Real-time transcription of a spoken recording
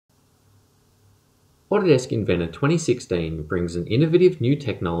Autodesk Inventor 2016 brings an innovative new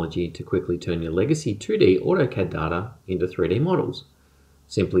technology to quickly turn your legacy 2D AutoCAD data into 3D models.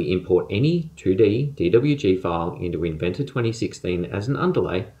 Simply import any 2D DWG file into Inventor 2016 as an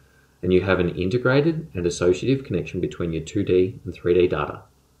underlay, and you have an integrated and associative connection between your 2D and 3D data.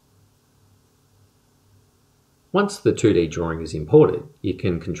 Once the 2D drawing is imported, you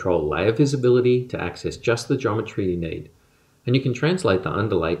can control layer visibility to access just the geometry you need, and you can translate the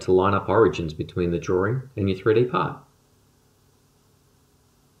underlay to line up origins between the drawing and your 3D part.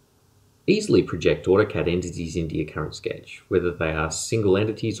 Easily project AutoCAD entities into your current sketch, whether they are single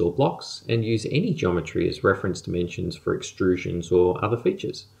entities or blocks, and use any geometry as reference dimensions for extrusions or other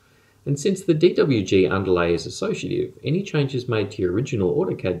features. And since the DWG underlay is associative, any changes made to your original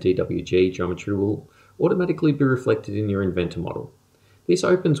AutoCAD DWG geometry will automatically be reflected in your Inventor model. This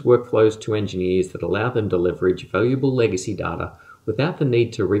opens workflows to engineers that allow them to leverage valuable legacy data without the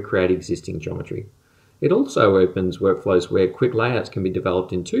need to recreate existing geometry. It also opens workflows where quick layouts can be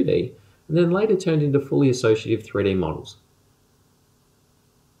developed in 2D and then later turned into fully associative 3D models.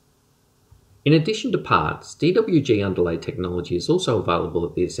 In addition to parts, DWG Underlay technology is also available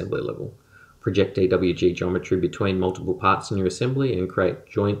at the assembly level. Project DWG geometry between multiple parts in your assembly and create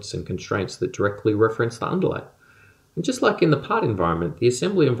joints and constraints that directly reference the underlay. And just like in the part environment, the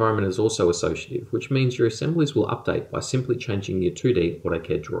assembly environment is also associative, which means your assemblies will update by simply changing your 2D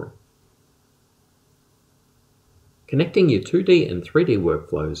AutoCAD drawing. Connecting your 2D and 3D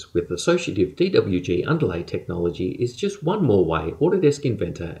workflows with associative DWG underlay technology is just one more way Autodesk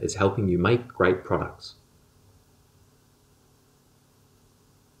Inventor is helping you make great products.